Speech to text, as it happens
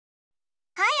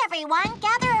everyone,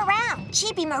 gather around.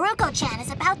 Chibi Maruko-CHAN is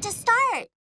about to start.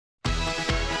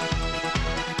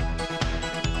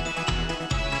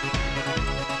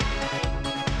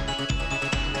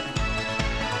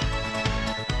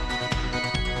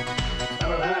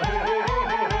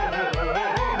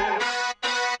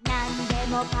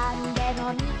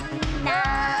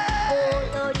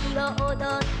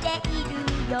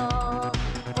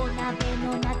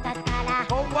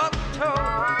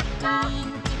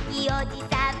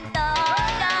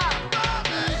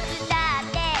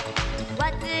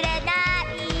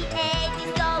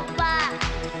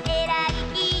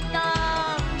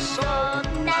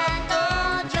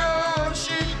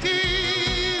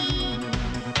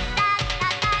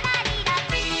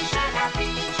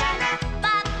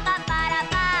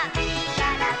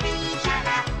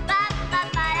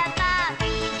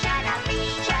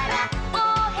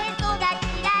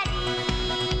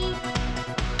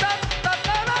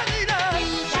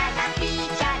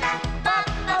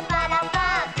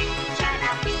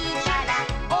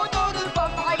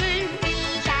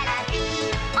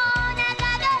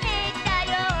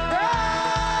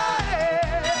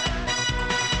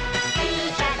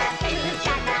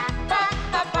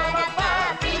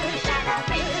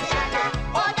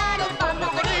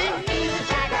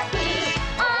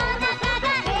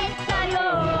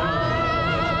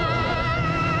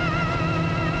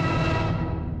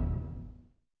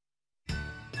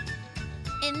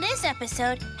 In this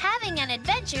episode, having an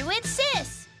adventure with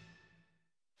Sis.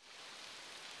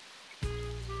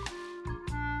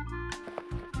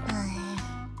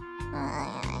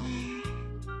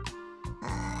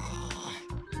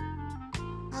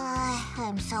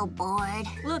 I'm so bored.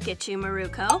 Look at you,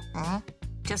 Maruko. Huh?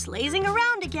 Just lazing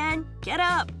around again. Get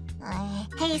up.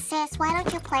 Hey, sis, why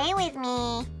don't you play with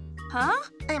me? Huh?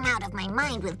 I'm out of my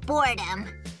mind with boredom.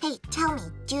 Hey, tell me,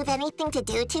 do you have anything to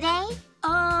do today?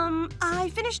 I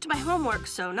finished my homework,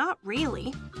 so not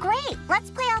really. Great,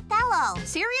 let's play Othello.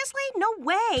 Seriously? No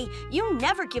way. You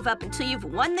never give up until you've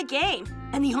won the game.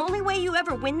 And the only way you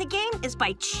ever win the game is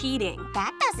by cheating.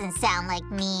 That doesn't sound like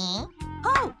me.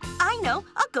 Oh, I know.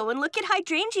 I'll go and look at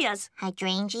hydrangeas.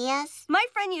 Hydrangeas? My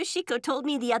friend Yoshiko told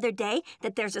me the other day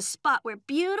that there's a spot where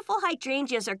beautiful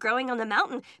hydrangeas are growing on the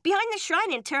mountain behind the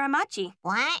shrine in Teramachi.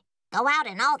 What? Go out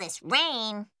in all this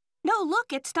rain. No,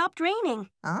 look, it stopped raining.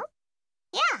 Huh?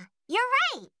 Yeah, you're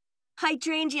right.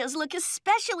 Hydrangeas look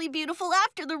especially beautiful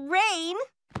after the rain.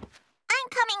 I'm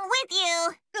coming with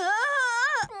you.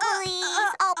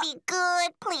 Please, I'll be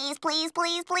good. Please, please,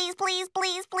 please, please, please,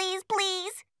 please, please,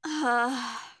 please.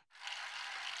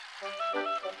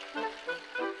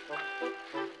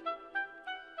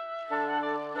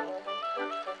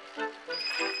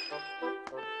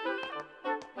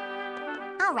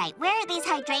 All right, where are these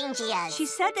hydrangeas? She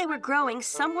said they were growing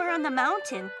somewhere on the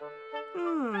mountain.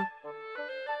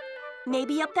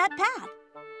 Maybe up that path.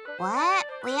 What?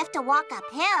 We have to walk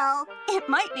uphill? It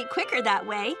might be quicker that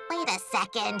way. Wait a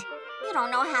second. You don't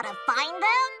know how to find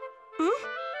them?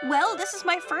 Well, this is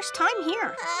my first time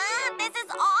here. This is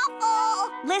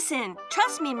awful. Listen,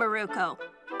 trust me, Maruko.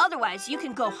 Otherwise, you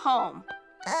can go home.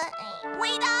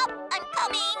 Wait up. I'm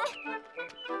coming.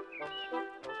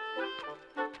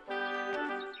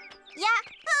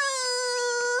 Yahoo!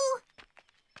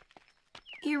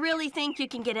 You really think you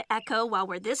can get an echo while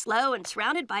we're this low and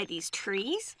surrounded by these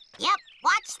trees? Yep,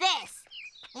 watch this.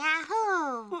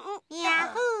 Yahoo!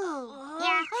 Yahoo!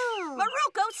 Yahoo!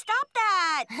 Maruko, stop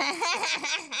that!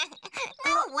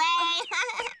 No way!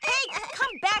 Hey,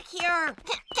 come back here!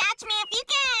 Catch me if you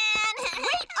can!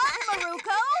 Wait up,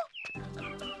 Maruko!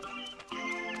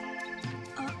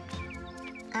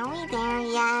 Are we there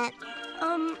yet?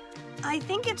 I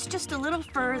think it's just a little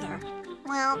further.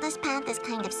 Well, this path is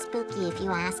kind of spooky if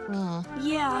you ask me.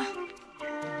 Yeah.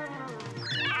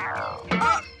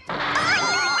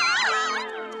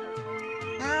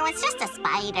 Oh, it's just a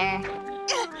spider.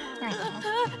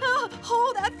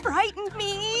 Oh, that frightened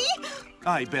me.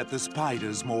 I bet the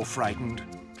spider's more frightened.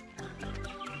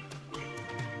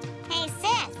 Hey,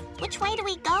 sis, which way do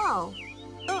we go?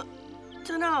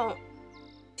 Dunno.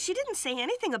 She didn't say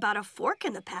anything about a fork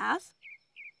in the path.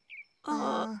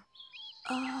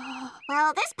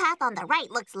 Well, this path on the right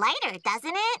looks lighter,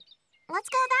 doesn't it? Let's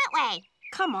go that way.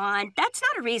 Come on, that's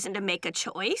not a reason to make a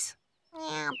choice.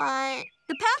 Yeah, but...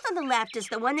 The path on the left is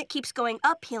the one that keeps going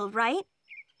uphill, right?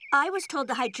 I was told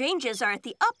the hydrangeas are at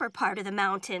the upper part of the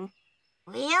mountain.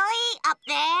 Really? Up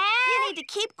there? You need to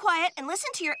keep quiet and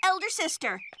listen to your elder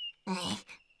sister.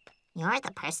 You're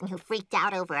the person who freaked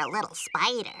out over a little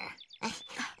spider.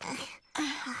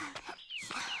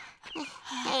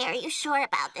 Hey, are you sure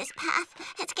about this path?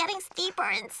 It's getting steeper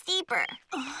and steeper.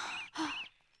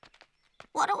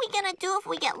 what are we gonna do if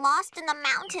we get lost in the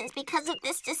mountains because of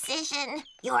this decision?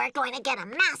 You're going to get a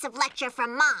massive lecture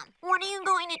from Mom. What are you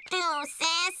going to do,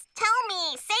 sis? Tell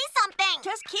me. Say something.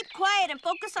 Just keep quiet and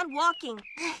focus on walking.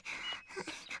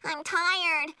 I'm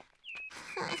tired.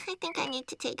 I think I need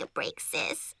to take a break,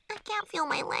 sis. I can't feel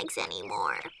my legs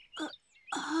anymore.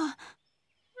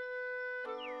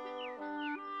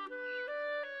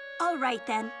 All right,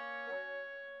 then.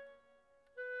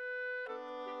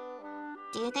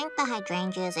 Do you think the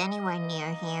hydrangea is anywhere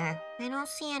near here? I don't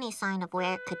see any sign of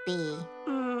where it could be.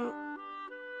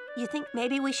 You think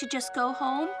maybe we should just go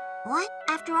home? What?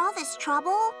 After all this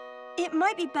trouble? It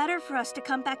might be better for us to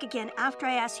come back again after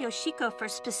I ask Yoshiko for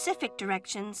specific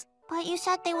directions. But you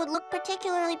said they would look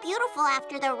particularly beautiful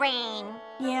after the rain.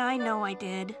 Yeah, I know I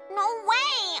did. No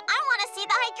way! I want to see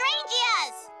the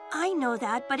hydrangeas! I know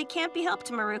that, but it can't be helped,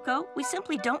 Maruko. We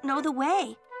simply don't know the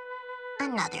way.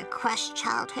 Another crushed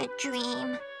childhood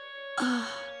dream.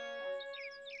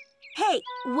 Hey,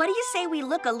 what do you say we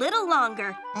look a little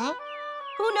longer? Huh?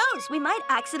 Who knows? We might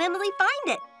accidentally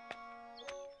find it.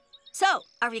 So,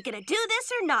 are we gonna do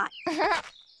this or not?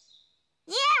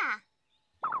 Yeah!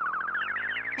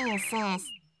 Hey, sis.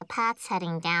 The path's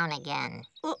heading down again.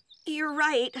 Well, you're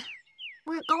right.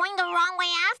 We're going the wrong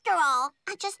way after all.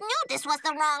 I just knew this was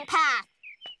the wrong path.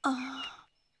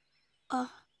 Oh,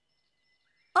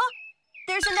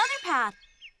 there's another path.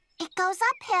 It goes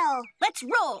uphill. Let's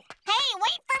roll. Hey,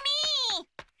 wait for me!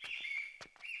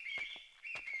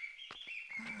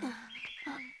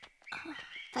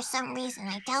 For some reason,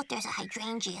 I doubt there's a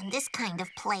hydrangea in this kind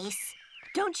of place.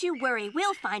 Don't you worry,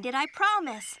 we'll find it, I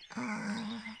promise.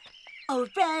 Oh,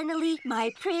 Renally,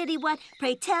 my pretty one,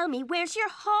 pray tell me, where's your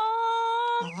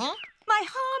home? Huh? My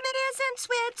home, it is in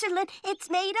Switzerland. It's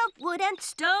made of wood and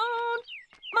stone.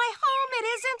 My home, it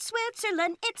is in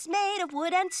Switzerland. It's made of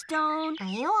wood and stone. Are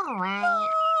you all right?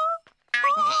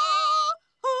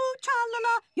 Ho,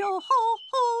 tra-la-la, yo ho,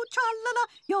 ho, tra-la-la,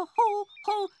 yo ho,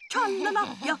 ho,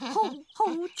 tra-la-la, yo ho,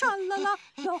 ho, tra-la-la,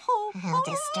 yo ho, How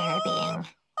ho. disturbing.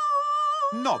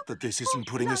 Not that this isn't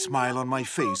putting a smile on my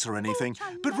face or anything,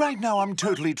 but right now I'm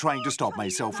totally trying to stop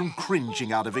myself from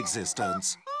cringing out of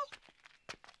existence.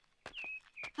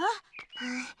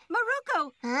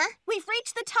 Maruko, Huh? we've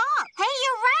reached the top. Hey,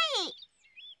 you're right!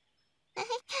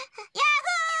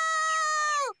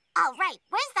 Yahoo! All right,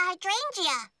 where's the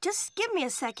hydrangea? Just give me a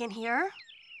second here.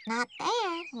 Not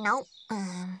there. Nope.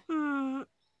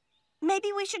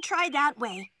 Maybe we should try that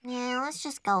way. Yeah, let's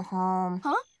just go home.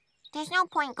 Huh? There's no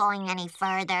point going any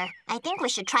further. I think we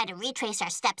should try to retrace our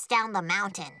steps down the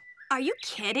mountain. Are you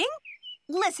kidding?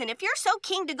 Listen, if you're so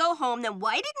keen to go home, then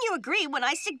why didn't you agree when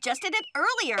I suggested it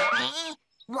earlier? Eh?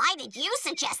 Why did you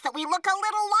suggest that we look a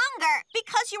little longer?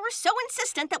 Because you were so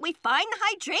insistent that we find the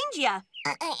hydrangea.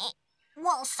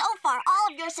 Well, so far, all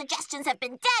of your suggestions have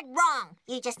been dead wrong.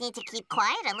 You just need to keep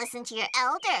quiet and listen to your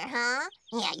elder, huh?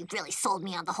 Yeah, you really sold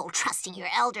me on the whole trusting your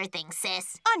elder thing,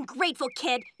 sis. Ungrateful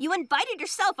kid. You invited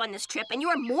yourself on this trip, and you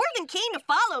are more than keen to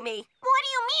follow me. What do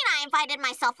you mean I invited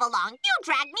myself along? You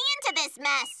dragged me into this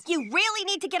mess. You really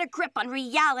need to get a grip on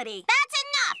reality. That's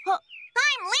enough.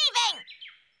 I'm leaving.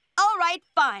 All right,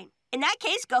 fine. In that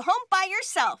case, go home by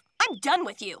yourself. I'm done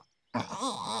with you.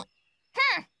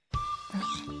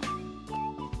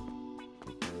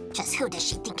 Just who does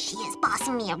she think she is,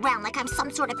 bossing me around like I'm some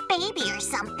sort of baby or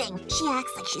something? She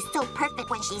acts like she's so perfect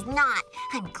when she's not.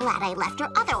 I'm glad I left her,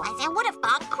 otherwise I would have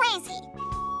gone crazy.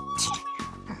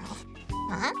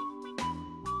 Huh?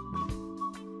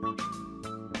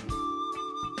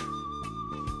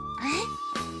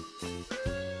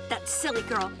 That silly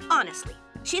girl, honestly.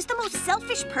 She's the most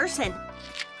selfish person.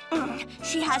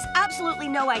 She has absolutely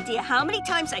no idea how many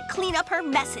times I clean up her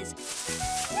messes.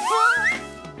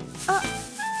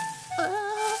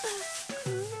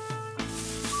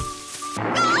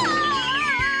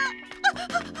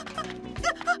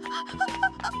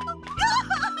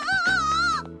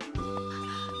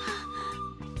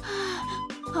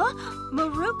 Huh?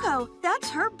 Maruko, that's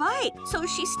her bike. So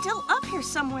she's still up here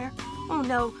somewhere. Oh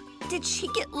no, did she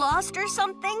get lost or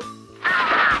something?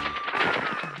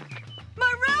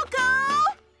 Maruko!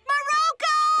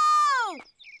 Maruko!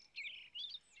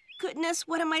 Goodness,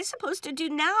 what am I supposed to do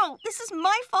now? This is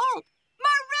my fault.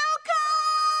 Maruko!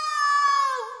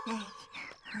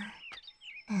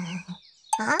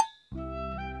 Huh?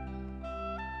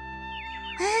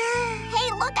 Hey,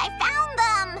 look, I found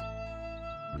them!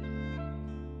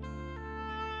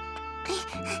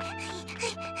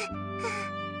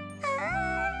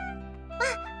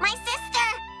 My sister!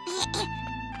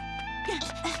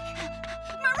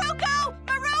 Maruko!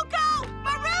 Maruko!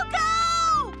 Maruko!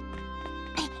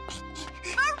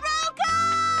 Maruko!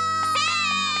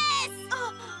 Sis!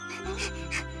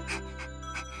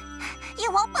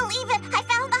 can't believe it! I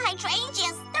found the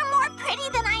hydrangeas! They're more pretty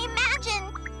than I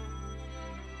imagined!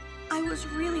 I was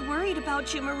really worried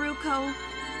about you, Maruko.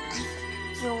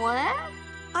 You were?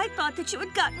 I thought that you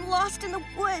had gotten lost in the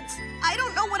woods. I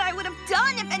don't know what I would have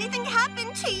done if anything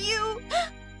happened to you.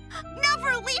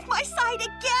 Never leave my side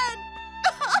again!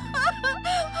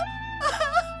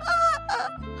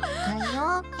 Are you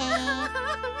okay?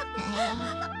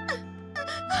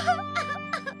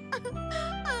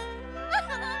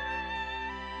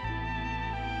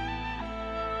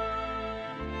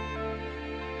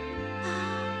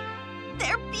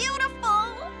 They're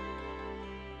beautiful!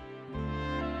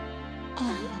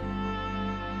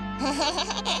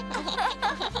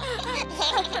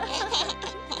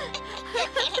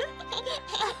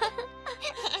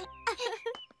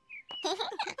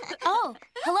 Oh,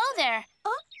 hello there.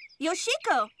 Oh,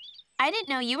 Yoshiko, I didn't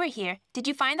know you were here. Did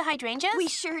you find the hydrangeas? we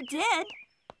sure did.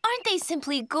 Aren't they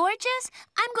simply gorgeous?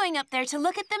 I'm going up there to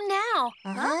look at them now.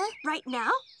 Uh-huh. Right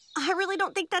now? I really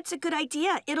don't think that's a good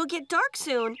idea. It'll get dark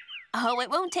soon. Oh, it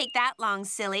won't take that long,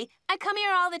 silly. I come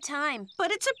here all the time. But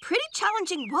it's a pretty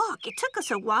challenging walk. It took us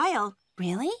a while.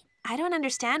 Really? I don't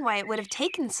understand why it would have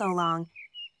taken so long.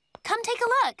 Come take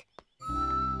a look.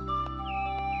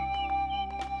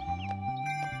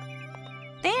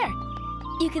 There.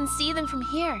 You can see them from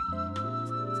here.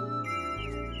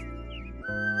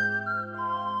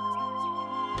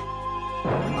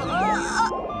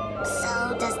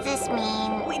 So, does this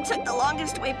mean We took the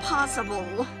longest way possible.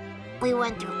 we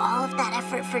went through all of that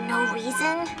effort for no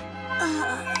reason?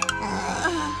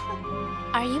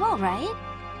 Are you all right?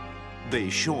 They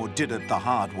sure did it the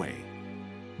hard way.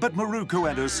 But Maruko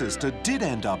and her sister did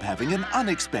end up having an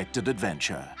unexpected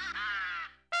adventure.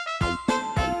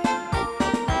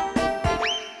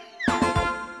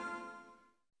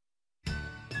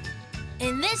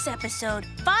 In this episode,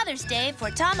 Father's Day for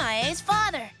Tamae's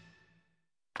father.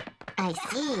 I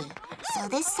see. So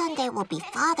this Sunday will be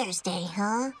Father's Day,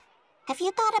 huh? Have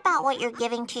you thought about what you're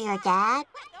giving to your dad?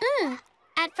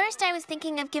 At first, I was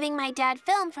thinking of giving my dad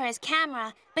film for his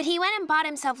camera, but he went and bought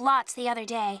himself lots the other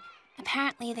day.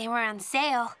 Apparently, they were on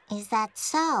sale. Is that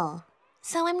so?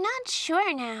 So I'm not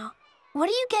sure now. What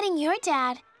are you getting your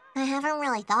dad? I haven't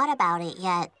really thought about it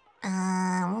yet.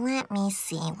 Let me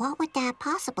see. What would Dad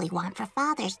possibly want for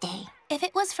Father's Day? If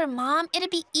it was for Mom,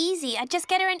 it'd be easy. I'd just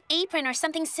get her an apron or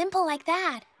something simple like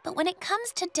that. But when it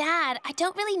comes to Dad, I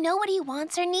don't really know what he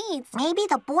wants or needs. Maybe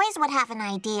the boys would have an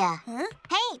idea. Huh?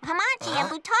 Hey, Hamachi and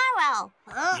Butaro!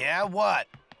 Yeah, what?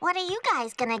 What are you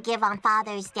guys gonna give on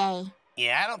Father's Day?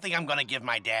 Yeah, I don't think I'm gonna give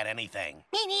my dad anything.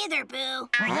 Me neither, Boo.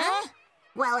 Huh?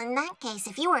 Well, in that case,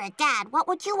 if you were a dad, what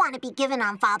would you want to be given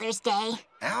on Father's Day?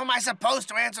 How am I supposed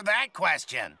to answer that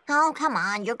question? Oh, come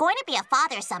on. You're going to be a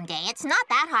father someday. It's not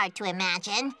that hard to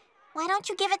imagine. Why don't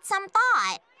you give it some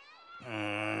thought?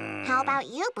 How about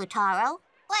you, Butaro?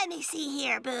 Let me see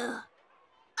here, Boo.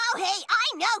 Oh, hey,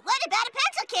 I know. What about a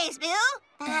pencil case,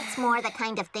 Boo? That's more the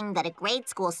kind of thing that a grade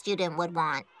school student would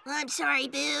want. I'm sorry,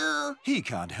 Boo. He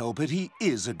can't help it. He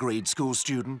is a grade school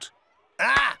student.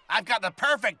 Ah, I've got the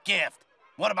perfect gift.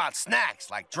 What about snacks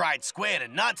like dried squid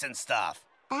and nuts and stuff?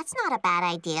 That's not a bad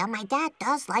idea. My dad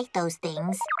does like those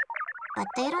things. But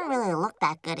they don't really look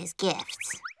that good as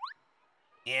gifts.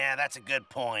 Yeah, that's a good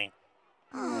point.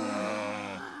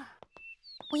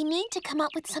 We need to come up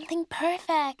with something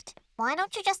perfect. Why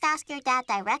don't you just ask your dad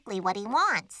directly what he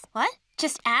wants? What?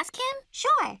 Just ask him?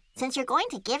 Sure. Since you're going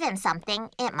to give him something,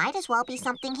 it might as well be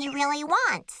something he really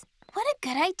wants. What a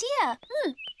good idea.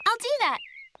 I'll do that.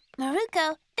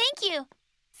 Maruko, thank you.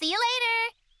 See you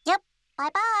later. Yep.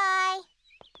 Bye-bye.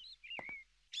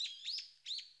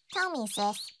 Tell me,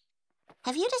 sis.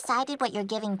 Have you decided what you're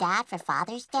giving Dad for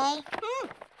Father's Day?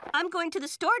 I'm going to the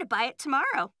store to buy it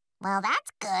tomorrow. Well,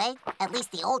 that's good. At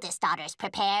least the oldest daughter's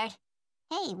prepared.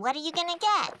 Hey, what are you gonna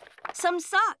get? Some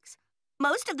socks.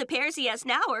 Most of the pairs he has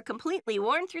now are completely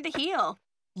worn through the heel.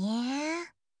 Yeah?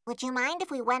 Would you mind if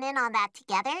we went in on that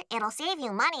together? It'll save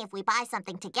you money if we buy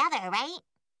something together, right?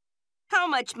 How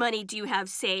much money do you have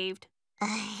saved?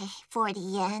 40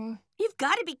 yen. You've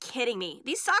got to be kidding me.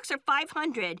 These socks are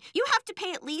 500. You have to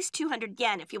pay at least 200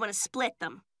 yen if you want to split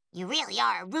them. You really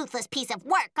are a ruthless piece of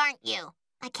work, aren't you?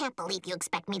 I can't believe you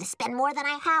expect me to spend more than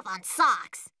I have on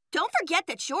socks. Don't forget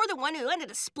that you're the one who wanted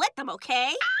to split them,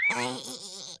 okay?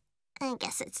 I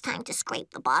guess it's time to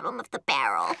scrape the bottom of the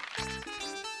barrel.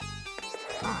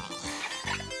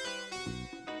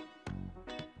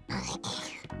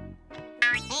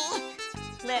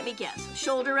 Let me guess.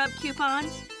 Shoulder-up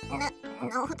coupons?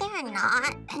 No, they're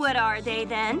not. What are they,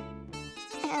 then?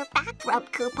 They're back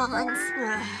rub coupons.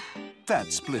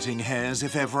 That's splitting hairs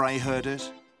if ever I heard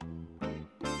it.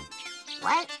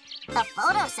 What? A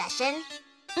photo session?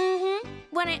 Mm-hmm.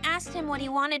 When I asked him what he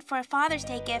wanted for a Father's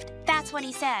Day gift, that's what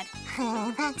he said.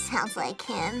 That sounds like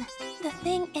him. The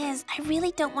thing is, I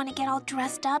really don't want to get all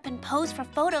dressed up and pose for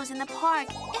photos in the park.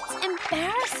 It's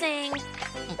embarrassing.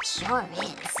 It sure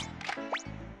is.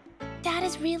 Dad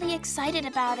is really excited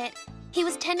about it. He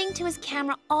was tending to his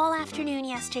camera all afternoon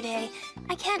yesterday.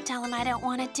 I can't tell him I don't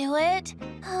want to do it.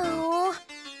 Oh.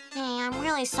 Hey, I'm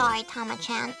really sorry,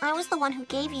 Tama-chan. I was the one who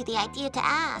gave you the idea to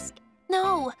ask.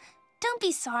 No, don't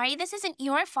be sorry. This isn't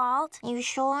your fault. You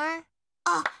sure?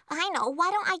 Oh, I know.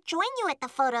 Why don't I join you at the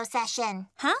photo session?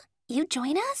 Huh? You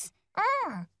join us?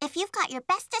 If you've got your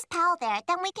bestest pal there,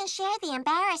 then we can share the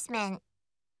embarrassment.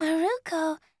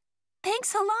 Maruko,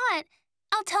 thanks a lot.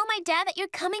 I'll tell my dad that you're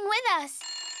coming with us.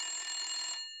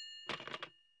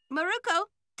 Maruko,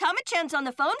 Tama-chan's on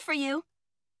the phone for you.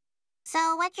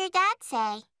 So what'd your dad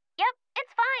say? Yep,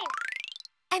 it's fine.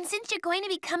 And since you're going to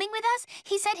be coming with us,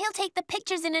 he said he'll take the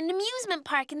pictures in an amusement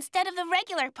park instead of the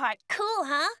regular park. Cool,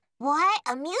 huh? What?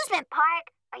 Amusement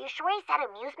park? Are you sure he said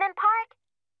amusement park?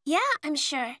 Yeah, I'm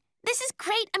sure. This is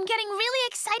great. I'm getting really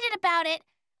excited about it.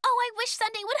 Oh, I wish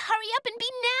Sunday would hurry up and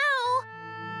be now.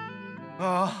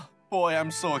 Oh, boy,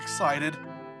 I'm so excited.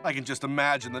 I can just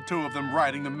imagine the two of them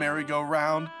riding the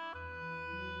merry-go-round.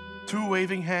 Two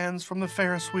waving hands from the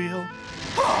Ferris wheel.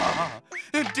 Ah,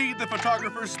 indeed, the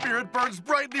photographer's spirit burns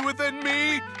brightly within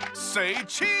me. Say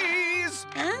cheese!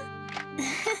 Huh?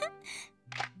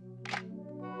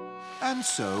 And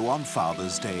so, on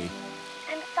Father's Day,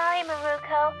 I'm sorry,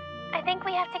 Maruko. I think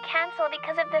we have to cancel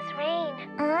because of this rain.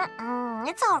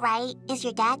 It's all right. Is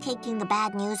your dad taking the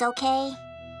bad news okay?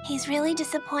 He's really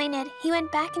disappointed. He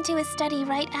went back into his study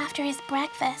right after his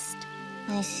breakfast.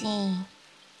 I see.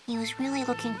 He was really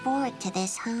looking forward to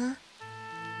this, huh?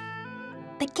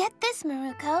 But get this,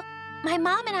 Maruko. My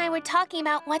mom and I were talking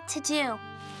about what to do.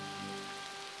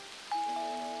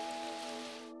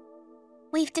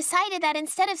 We've decided that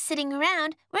instead of sitting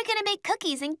around, we're gonna make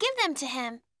cookies and give them to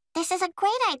him. This is a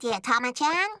great idea,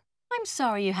 Tama-chan. I'm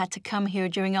sorry you had to come here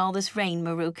during all this rain,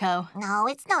 Maruko. No,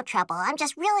 it's no trouble. I'm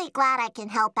just really glad I can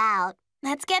help out.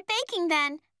 Let's get baking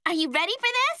then. Are you ready for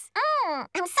this?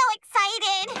 I'm so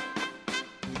excited.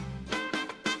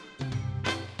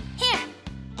 Here.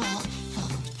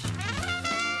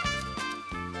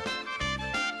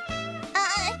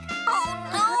 Oh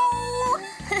no!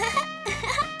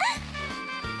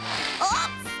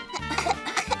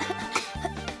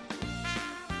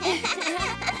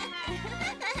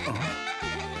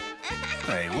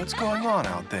 Hey, what's going on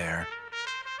out there?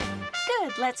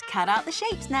 Good, let's cut out the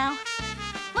shapes now.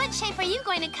 What shape are you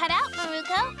going to cut out,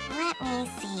 Maruko? Let me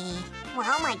see.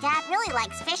 Well, my dad really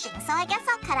likes fishing, so I guess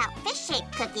I'll cut out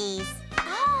fish-shaped cookies.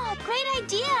 Oh, great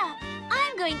idea.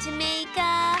 I'm going to make,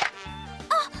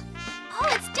 Oh,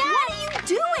 it's Dad. What are you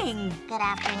doing? Good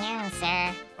afternoon,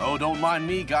 sir. Oh, don't mind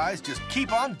me, guys. Just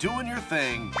keep on doing your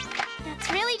thing. That's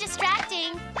really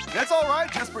distracting. It's all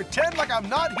right. Just pretend like I'm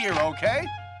not here, okay?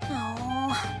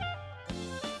 Oh.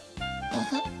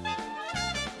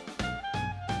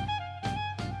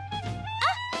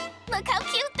 Look how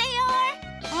cute they are.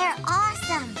 They're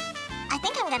awesome. I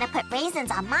think I'm gonna put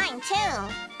raisins on mine, too.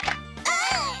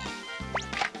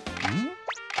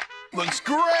 Looks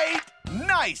great!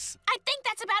 Nice! I think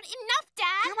that's about enough,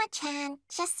 Dad. Tama-chan,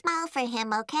 just smile for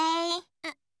him, okay?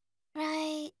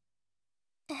 Right.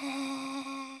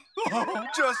 Oh,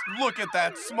 just look at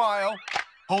that smile.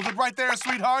 Hold it right there,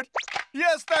 sweetheart.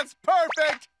 Yes, that's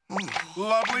perfect.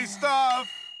 Lovely stuff.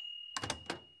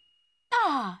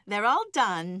 Ah, they're all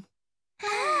done.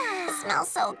 Smells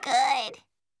so good.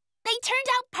 They turned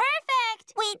out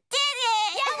perfect. We did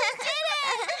it! Yeah, we did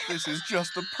it. This is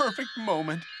just the perfect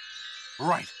moment.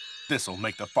 Right. This'll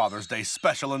make the Father's Day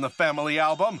special in the family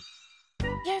album.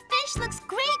 Your fish looks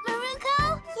great,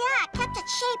 Maruko. Yeah, it kept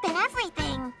its shape and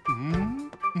everything.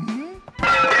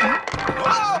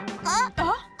 Ah!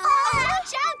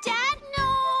 Watch out, Dad.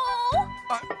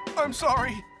 No. I'm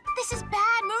sorry. This is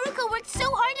bad. Maruko worked so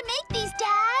hard to make these,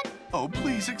 Dad. Oh,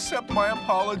 please accept my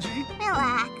apology.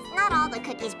 Relax. Not all the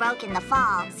cookies broke in the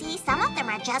fall. See, some of them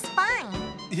are just fine.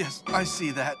 Yes, I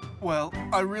see that. Well,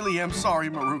 I really am sorry,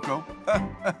 Maruko.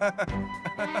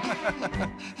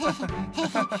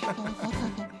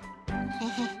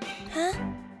 Huh?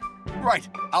 Right,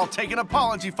 I'll take an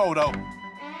apology photo.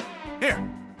 Here,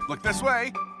 look this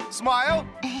way. Smile.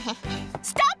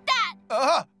 Stop that!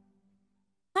 Uh-huh.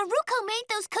 Maruko made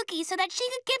those cookies so that she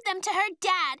could give them to her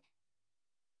dad.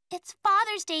 It's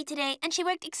Father's Day today, and she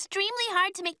worked extremely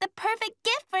hard to make the perfect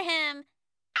gift for him.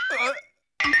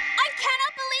 I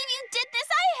cannot believe you did this!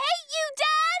 I hate you,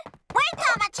 Dad! Where's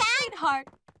Tama-chan? Sweetheart.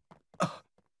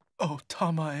 Oh,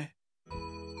 Tamae.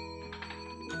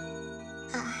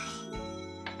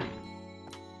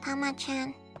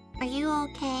 Tama-chan, are you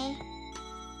okay?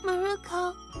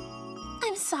 Maruko,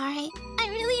 I'm sorry. I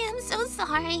really am so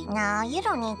sorry. No, you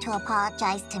don't need to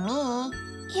apologize to me.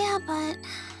 Yeah, but...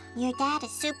 Your dad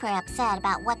is super upset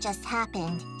about what just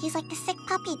happened. He's like a sick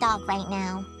puppy dog right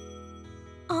now.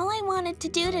 all I wanted to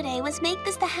do today was make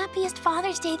this the happiest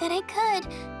Father's Day that I could.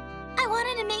 I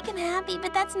wanted to make him happy,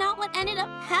 but that's not what ended up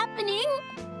happening.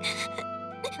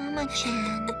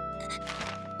 Tama-chan.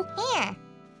 Here.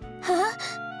 Huh?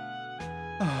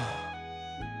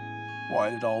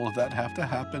 Why did all of that have to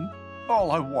happen?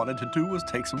 All I wanted to do was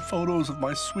take some photos of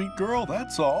my sweet girl,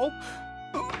 that's all.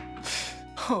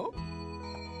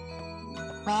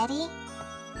 Ready?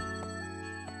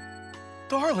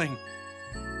 Darling!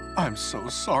 I'm so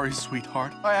sorry,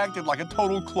 sweetheart. I acted like a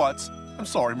total klutz. I'm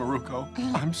sorry, Maruko.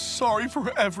 I'm sorry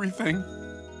for everything.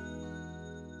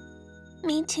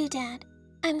 Me too, Dad.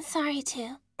 I'm sorry,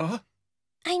 too. Huh?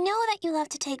 I know that you love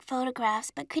to take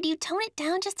photographs, but could you tone it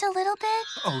down just a little bit?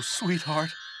 Oh, sweetheart.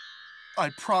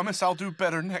 I promise I'll do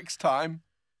better next time.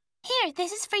 Here,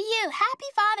 this is for you. Happy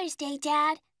Father's Day,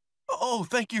 Dad. Oh,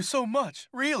 thank you so much.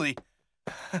 Really.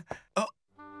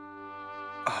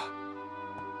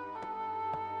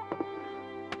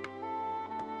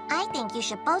 I think you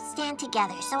should both stand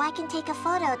together so I can take a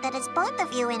photo that has both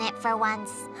of you in it for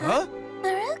once. Huh?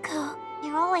 Maruko.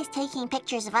 You're always taking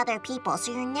pictures of other people,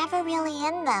 so you're never really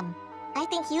in them. I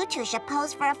think you two should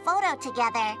pose for a photo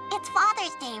together. It's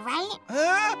Father's Day, right?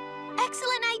 Huh?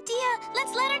 Excellent idea.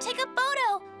 Let's let her take a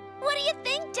photo. What do you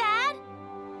think, Dad?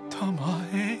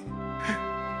 Tamae.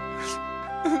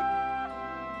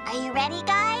 Are you ready,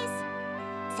 guys?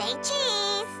 Say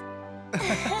cheese!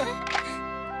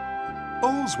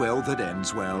 All's well that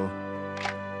ends well.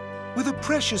 With a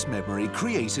precious memory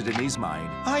created in his mind,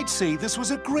 I'd say this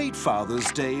was a great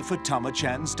Father's Day for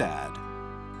Tama-chan's dad.